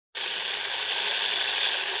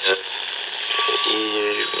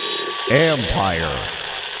Empire.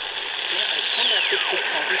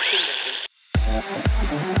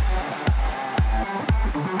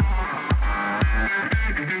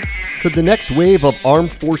 Could the next wave of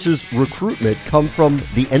armed forces recruitment come from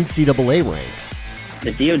the NCAA ranks?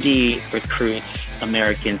 The DoD recruits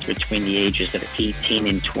Americans between the ages of 18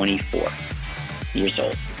 and 24 years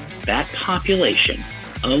old. That population,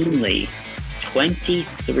 only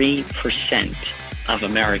 23% of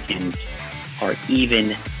Americans are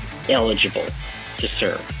even eligible to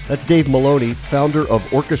serve. That's Dave Maloney, founder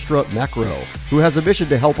of Orchestra Macro, who has a mission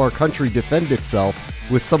to help our country defend itself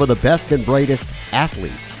with some of the best and brightest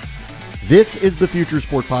athletes. This is the Future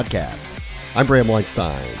Sport Podcast. I'm Bram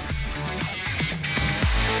Weinstein.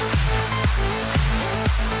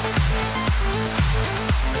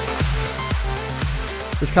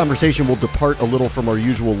 This conversation will depart a little from our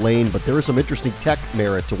usual lane, but there is some interesting tech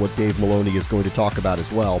merit to what Dave Maloney is going to talk about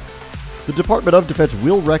as well. The Department of Defense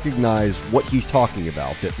will recognize what he's talking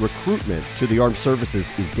about, that recruitment to the armed services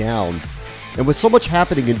is down. And with so much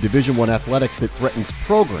happening in Division I athletics that threatens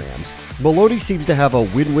programs, Maloney seems to have a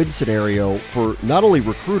win-win scenario for not only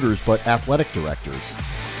recruiters, but athletic directors.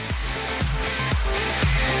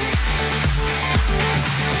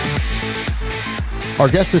 Our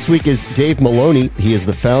guest this week is Dave Maloney. He is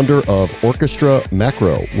the founder of Orchestra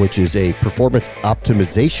Macro, which is a performance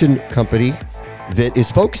optimization company that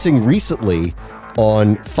is focusing recently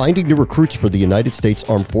on finding new recruits for the United States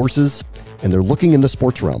Armed Forces, and they're looking in the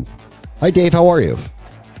sports realm. Hi, Dave. How are you?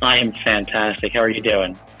 I am fantastic. How are you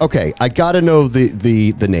doing? Okay, I got to know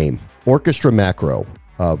the name Orchestra Macro.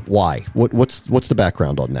 Why? What's the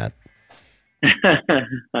background on that?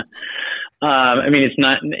 I mean, it's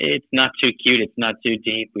not too cute. It's not too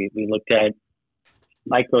deep. We looked at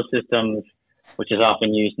microsystems, which is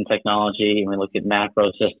often used in technology, and we looked at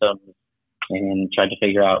macro systems and tried to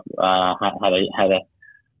figure out how to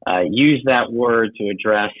use that word to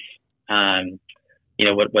address.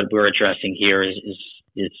 What we're addressing here is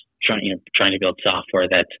trying to build software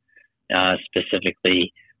that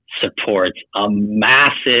specifically supports a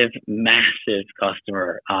massive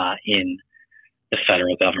customer in the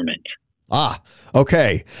federal government. Ah,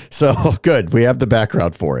 okay. So good. We have the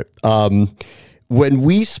background for it. When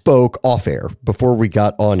we spoke off air, before we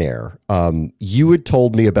got on air, you had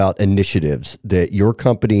told me about initiatives that your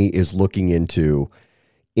company is looking into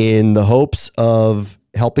in the hopes of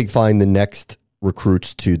helping find the next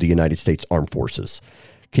recruits to the United States Armed Forces.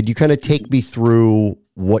 Could you kind of take me through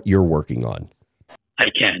what you're working on? I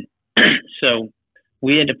can. So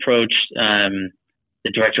we had approached the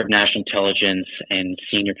Director of National Intelligence and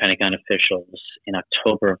senior Pentagon officials in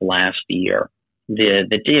October of last year. The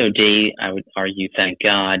DoD, I would argue, thank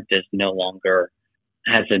God, no longer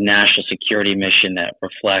has a national security mission that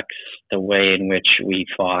reflects the way in which we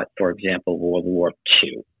fought, for example, World War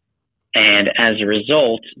II. And as a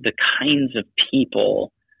result, the kinds of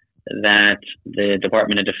people that the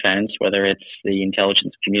Department of Defense, whether it's the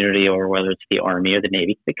intelligence community or whether it's the Army or the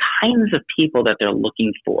Navy, the kinds of people that they're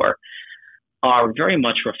looking for are very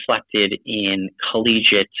much reflected in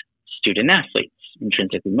collegiate student athletes,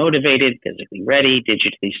 intrinsically motivated, physically ready,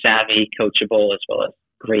 digitally savvy, coachable, as well as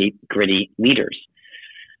great, gritty leaders.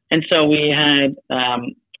 And so we had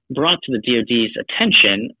brought to the DoD's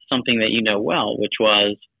attention something that you know well, which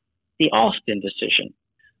was the Alston decision,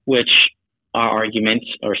 which our argument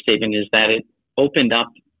or statement is that it opened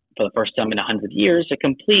up for the first time in 100 years a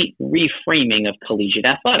complete reframing of collegiate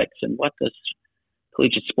athletics and what does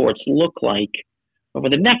collegiate sports look like over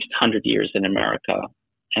the next 100 years in America.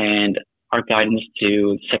 And our guidance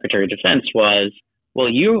to Secretary of Defense was, well,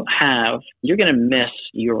 you're going to miss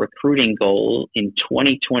your recruiting goal in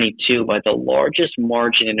 2022 by the largest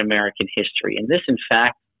margin in American history. And this, in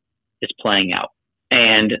fact, is playing out.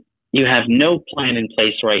 And you have no plan in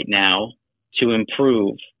place right now to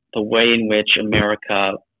improve the way in which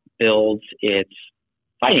America builds its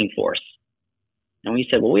fighting force. And we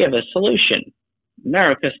said, well, we have a solution.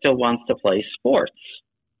 America still wants to play sports.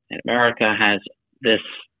 And America has this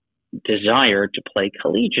desire to play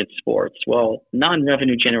collegiate sports. Well,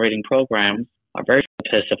 non-revenue generating programs are very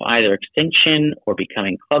focused of either extinction or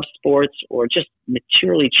becoming club sports or just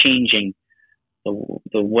materially changing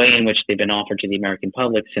the way in which they've been offered to the American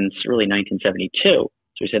public since really 1972. So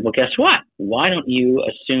we said, well, guess what? Why don't you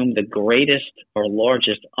assume the greatest or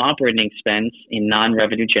largest operating expense in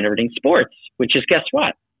non-revenue generating sports, which is, guess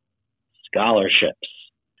what? Scholarships.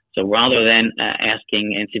 So rather than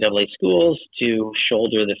asking NCAA schools to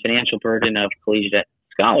shoulder the financial burden of collegiate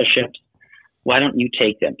scholarships, why don't you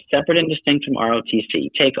take them separate and distinct from ROTC?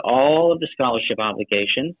 Take all of the scholarship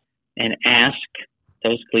obligations and ask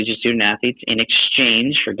those collegiate student athletes in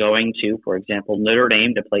exchange for going to, for example, Notre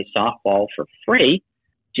Dame to play softball for free.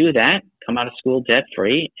 Do that, come out of school debt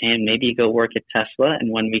free, and maybe you go work at Tesla.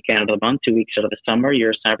 And 1 week out of the month, 2 weeks out of the summer,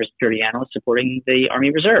 you're a cybersecurity analyst supporting the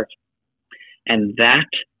Army Reserve. And that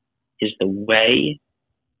is the way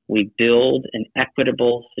we build an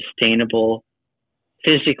equitable, sustainable,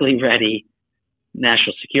 physically ready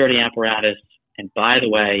national security apparatus. And by the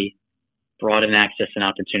way, broaden access and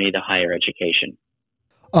opportunity to higher education.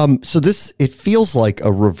 So it feels like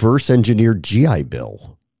a reverse engineered GI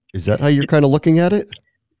Bill. Is that how you're kind of looking at it?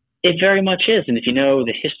 It very much is. And if you know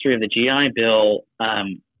the history of the GI Bill,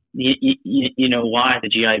 you know why the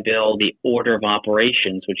GI Bill, the order of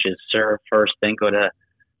operations, which is serve first, then go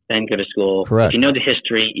to school. Correct. If you know the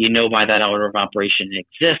history, you know why that order of operation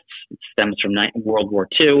exists. It stems from World War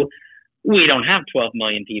II. We don't have 12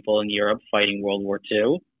 million people in Europe fighting World War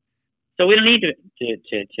II. So we don't need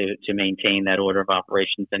to maintain that order of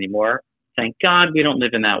operations anymore. Thank God we don't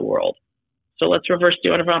live in that world. So let's reverse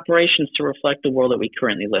the order of operations to reflect the world that we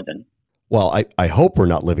currently live in. Well, I hope we're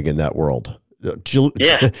not living in that world. Yeah.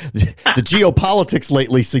 The geopolitics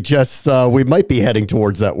lately suggests we might be heading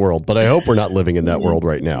towards that world, but I hope we're not living in that world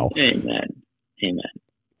right now. Amen.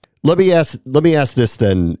 Let me ask this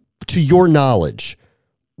then. To your knowledge,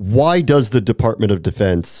 why does the Department of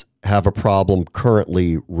Defense have a problem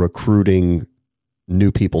currently recruiting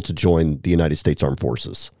new people to join the United States Armed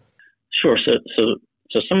Forces? Sure.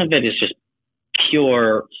 So some of it is just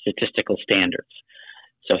pure statistical standards.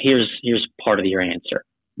 So here's part of your answer.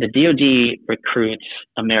 The DoD recruits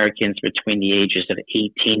Americans between the ages of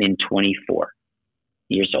 18 and 24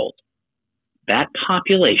 years old. That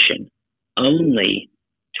population, only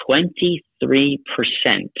 23%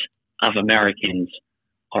 of Americans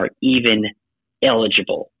are even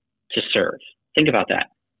eligible to serve. Think about that.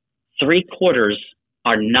 3/4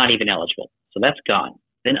 are not even eligible. So that's gone.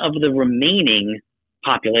 Then of the remaining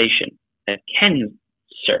population that can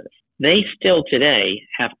serve, they still today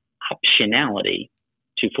have optionality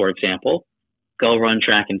to, for example, go run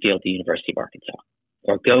track and field at the University of Arkansas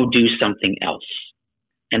or go do something else.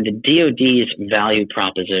 And the DoD's value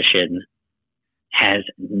proposition has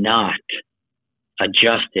not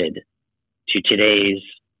adjusted to today's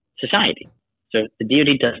society. So the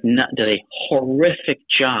DoD does a horrific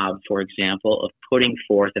job, for example, of putting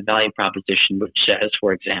forth a value proposition which says,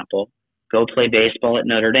 for example, go play baseball at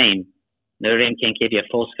Notre Dame. Notre Dame can't give you a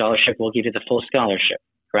full scholarship. We'll give you the full scholarship.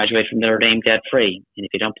 Graduate from Notre Dame debt-free. And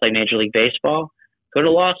if you don't play Major League Baseball, go to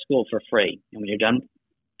law school for free. And when you're done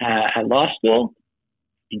at law school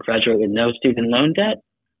and graduate with no student loan debt,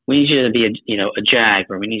 we need you to be a JAG,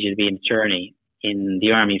 or we need you to be an attorney in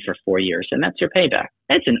the Army for 4 years. And that's your payback.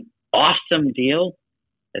 That's an awesome deal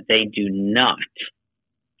that they do not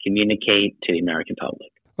communicate to the American public.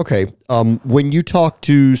 Okay. When you talk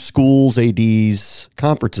to schools, ADs,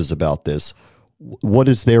 conferences about this, what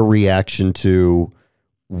is their reaction to,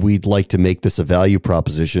 we'd like to make this a value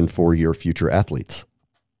proposition for your future athletes?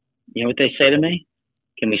 You know what they say to me?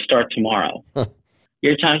 Can we start tomorrow?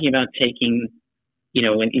 You're talking about taking,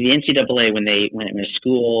 when the NCAA, when a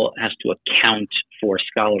school has to account for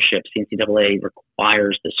scholarships, the NCAA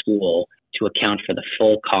requires the school to account for the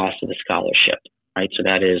full cost of the scholarship, right? So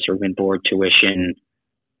that is room and board, tuition,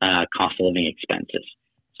 cost of living expenses.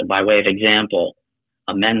 So by way of example,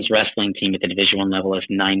 a men's wrestling team at the Division I level has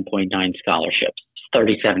 9.9 scholarships,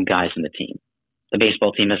 37 guys in the team. The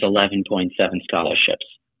baseball team has 11.7 scholarships.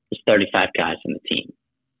 There's 35 guys in the team,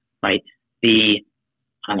 right?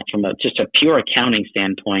 From just a pure accounting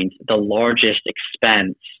standpoint, the largest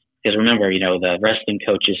expense, because remember, the wrestling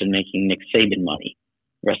coach isn't making Nick Saban money.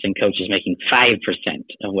 The wrestling coach is making 5%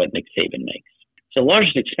 of what Nick Saban makes. So the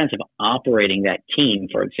largest expense of operating that team,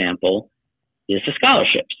 for example, is the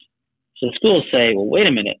scholarships. So the schools say, well, wait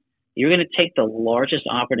a minute, you're going to take the largest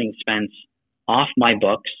operating expense off my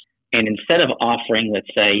books, and instead of offering,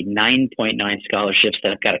 let's say, 9.9 scholarships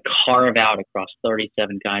that I've got to carve out across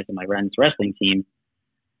 37 guys on my wrestling team,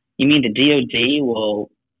 you mean the DoD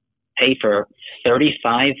will pay for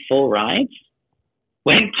 35 full rides?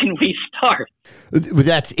 When can we start?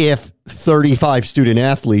 That's if 35 student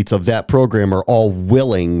athletes of that program are all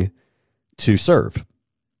willing to serve,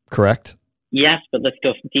 correct? Yes, but let's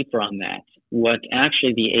go deeper on that. What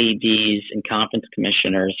actually the ADs and conference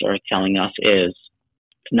commissioners are telling us is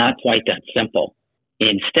it's not quite that simple.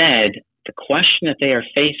 Instead, the question that they are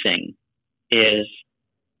facing is,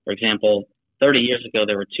 for example, 30 years ago,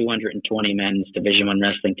 there were 220 men's Division I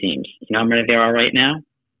wrestling teams. You know how many there are right now?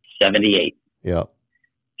 78. Yeah.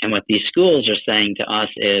 And what these schools are saying to us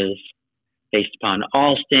is, based upon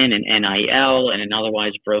Alston and NIL and an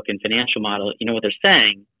otherwise broken financial model, you know what they're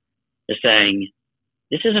saying? They're saying,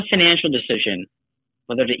 This is a financial decision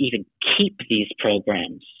whether to even keep these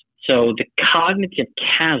programs. So the cognitive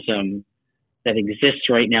chasm that exists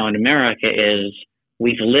right now in America is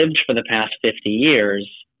we've lived for the past 50 years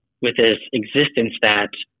with this existence that,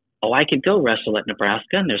 oh, I could go wrestle at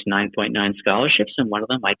Nebraska and there's 9.9 scholarships and one of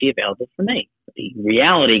them might be available for me. But the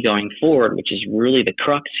reality going forward, which is really the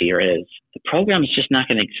crux here, is the program is just not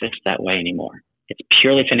going to exist that way anymore. It's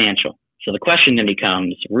purely financial. So the question then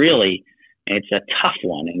becomes really, and it's a tough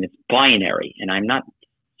one and it's binary, and I'm not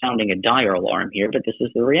sounding a dire alarm here, but this is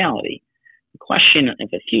the reality. The question of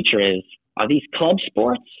the future is, are these club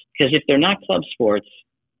sports? Because if they're not club sports,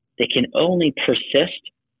 they can only persist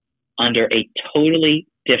under a totally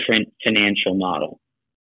different financial model.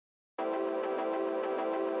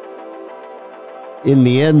 In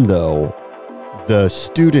the end, though, the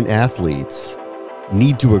student athletes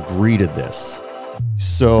need to agree to this.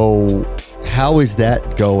 So how is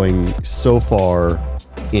that going so far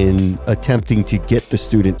in attempting to get the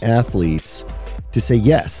student athletes to say,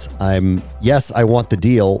 yes, I want the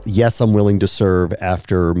deal. Yes, I'm willing to serve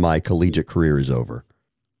after my collegiate career is over?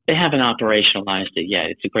 They haven't operationalized it yet.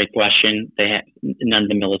 It's a great question. None of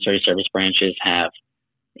the military service branches have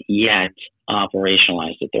yet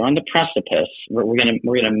operationalized it. They're on the precipice. We're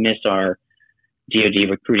gonna miss our DoD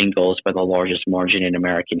recruiting goals by the largest margin in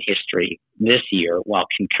American history this year, while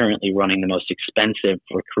concurrently running the most expensive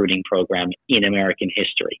recruiting program in American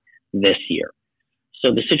history this year.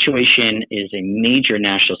 So the situation is a major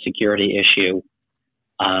national security issue.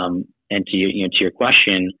 And to your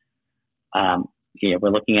question, we're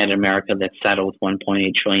looking at America that's saddled with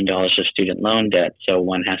 $1.8 trillion of student loan debt. So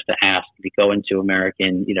one has to ask, if you go into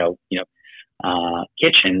American,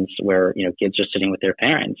 kitchens where, kids are sitting with their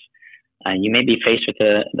parents, you may be faced with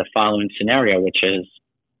the following scenario, which is,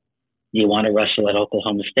 do you want to wrestle at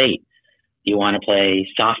Oklahoma State? Do you want to play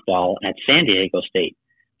softball at San Diego State?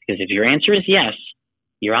 Because if your answer is yes,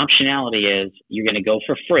 your optionality is you're going to go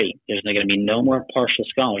for free. There's going to be no more partial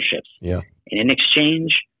scholarships. Yeah. And in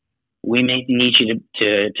exchange, we may need you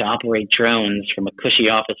to operate drones from a cushy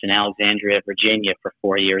office in Alexandria, Virginia for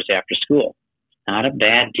 4 years after school. Not a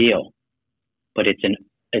bad deal, but it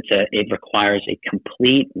requires a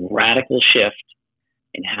complete radical shift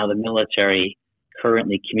in how the military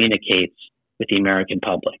currently communicates with the American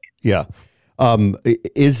public. Yeah.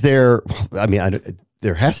 Is there,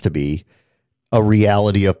 there has to be a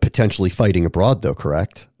reality of potentially fighting abroad though,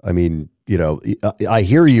 correct? I mean, I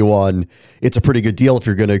hear you on, it's a pretty good deal if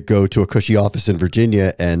you're going to go to a cushy office in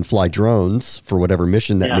Virginia and fly drones for whatever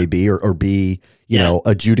mission that may be, or be,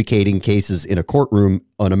 adjudicating cases in a courtroom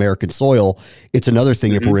on American soil. It's another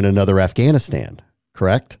thing if we're in another Afghanistan,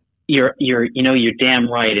 correct? You're damn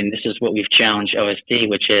right. And this is what we've challenged OSD,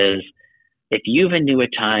 which is if you've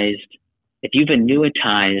annuitized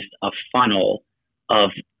a funnel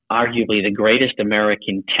of arguably the greatest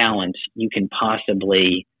American talent you can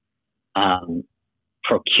possibly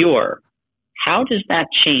procure, how does that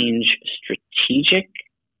change strategic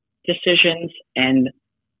decisions and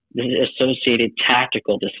the associated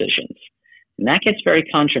tactical decisions? And that gets very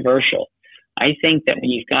controversial. I think that when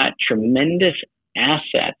you've got tremendous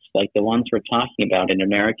assets like the ones we're talking about in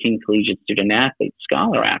American collegiate student athletes,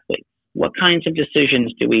 scholar athletes, what kinds of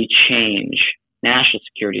decisions do we change? National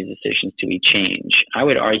security decisions do we change? I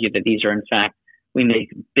would argue that these are, in fact, we make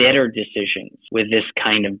better decisions with this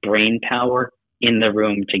kind of brain power in the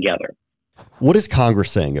room together. What is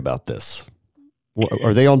Congress saying about this?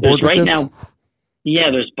 Are they on board with this? Now,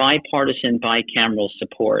 there's bipartisan, bicameral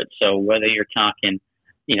support. So whether you're talking,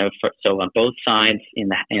 on both sides in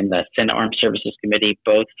the Senate Armed Services Committee,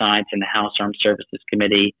 both sides in the House Armed Services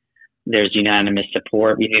Committee, there's unanimous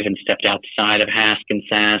support. We've even stepped outside of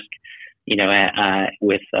Hask-and-Sask,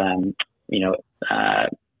 with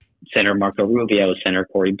Senator Marco Rubio, Senator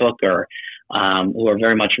Cory Booker, who are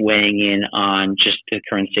very much weighing in on just the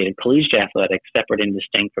current state of collegiate athletics, separate and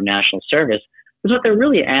distinct from national service. Because what they're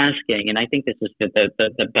really asking, and I think this is the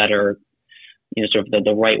better,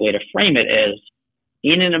 the right way to frame it, is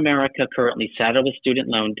in an America currently saddled with student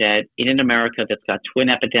loan debt, in an America that's got twin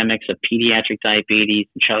epidemics of pediatric diabetes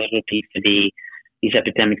and childhood obesity, these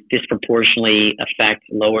epidemics disproportionately affect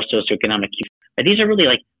lower socioeconomic. These are really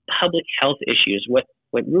like public health issues. What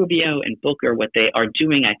Rubio and Booker, what they are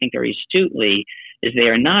doing, I think very astutely, is they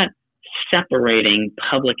are not separating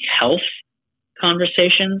public health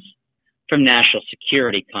conversations from national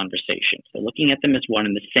security conversations. They're looking at them as one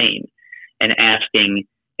and the same and asking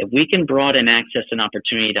if we can broaden access and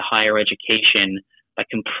opportunity to higher education by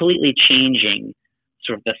completely changing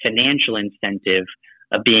sort of the financial incentive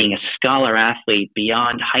of being a scholar athlete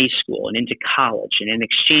beyond high school and into college. And in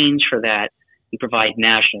exchange for that, we provide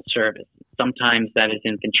national service. sometimes that is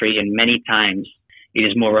infantry, and many times it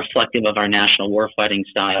is more reflective of our national warfighting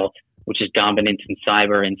style, which is dominant in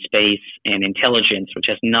cyber and space and intelligence, which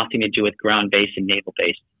has nothing to do with ground-based and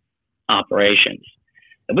naval-based operations.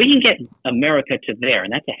 If we can get America to there,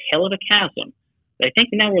 and that's a hell of a chasm, but I think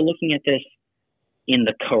now we're looking at this in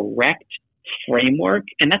the correct framework,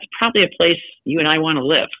 and that's probably a place you and I want to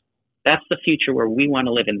live. That's the future where we want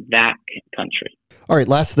to live, in that country. All right,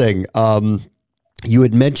 last thing. You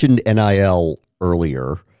had mentioned NIL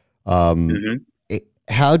earlier.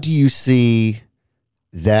 How do you see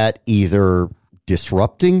that either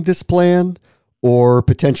disrupting this plan or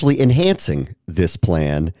potentially enhancing this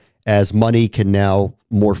plan as money can now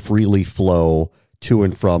more freely flow to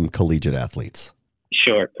and from collegiate athletes?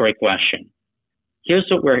 Sure. Great question. Here's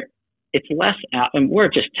what it's less, and we're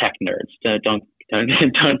just tech nerds. Don't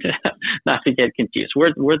not to get confused.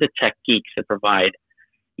 We're the tech geeks that provide,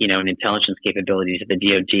 an intelligence capabilities of the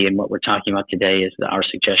DoD. And what we're talking about today is our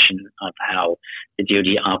suggestion of how the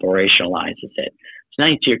DoD operationalizes it. So now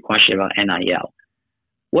to your question about NIL.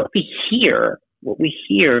 What we hear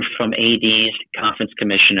from ADs, conference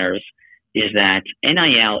commissioners, is that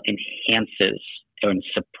NIL enhances and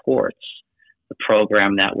supports the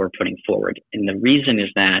program that we're putting forward. And the reason is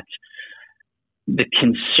that the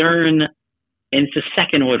concern, and it's a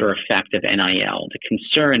second order effect of NIL, the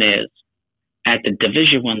concern is at the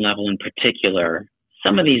Division I level in particular,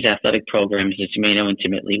 some of these athletic programs, as you may know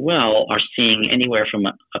intimately well, are seeing anywhere from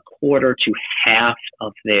a quarter to half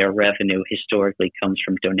of their revenue historically comes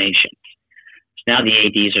from donations. So now the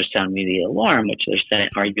ADs are sounding the alarm, which they're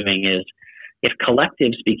arguing is, if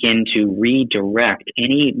collectives begin to redirect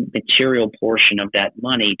any material portion of that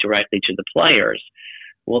money directly to the players,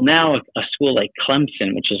 well, now a school like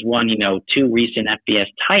Clemson, which has won, 2 recent FBS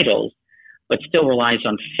titles, but still relies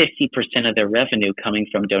on 50% of their revenue coming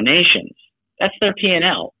from donations, that's their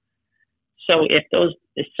P&L. So if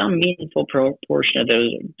some meaningful proportion of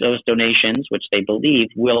those donations, which they believe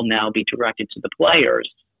will now be directed to the players,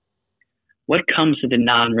 what comes to the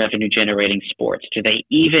non-revenue generating sports? Do they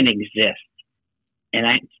even exist? And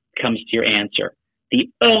that comes to your answer. The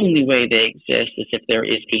only way they exist is if there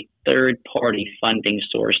is a third-party funding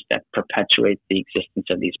source that perpetuates the existence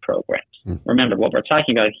of these programs. Remember, what we're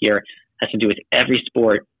talking about here has to do with every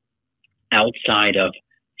sport outside of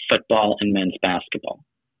football and men's basketball.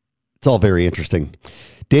 It's all very interesting.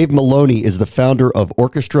 Dave Maloney is the founder of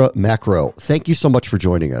Orchestra Macro. Thank you so much for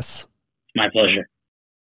joining us. My pleasure.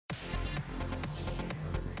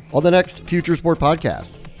 On the next Future Sport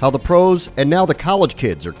podcast, how the pros and now the college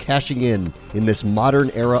kids are cashing in this modern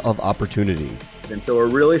era of opportunity. And so we're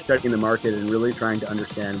really studying the market and really trying to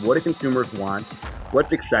understand what do consumers want,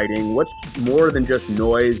 what's exciting, what's more than just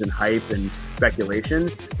noise and hype and speculation,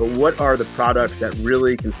 but what are the products that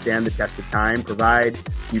really can stand the test of time, provide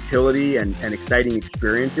utility and exciting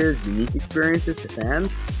experiences, unique experiences to fans.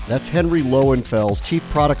 That's Henry Lowenfels, Chief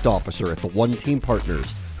Product Officer at the One Team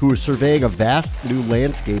Partners, who is surveying a vast new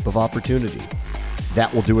landscape of opportunity.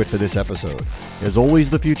 That will do it for this episode. As always,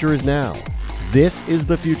 the future is now. This is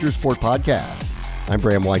the Future Sport Podcast. I'm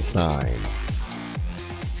Bram Weinstein.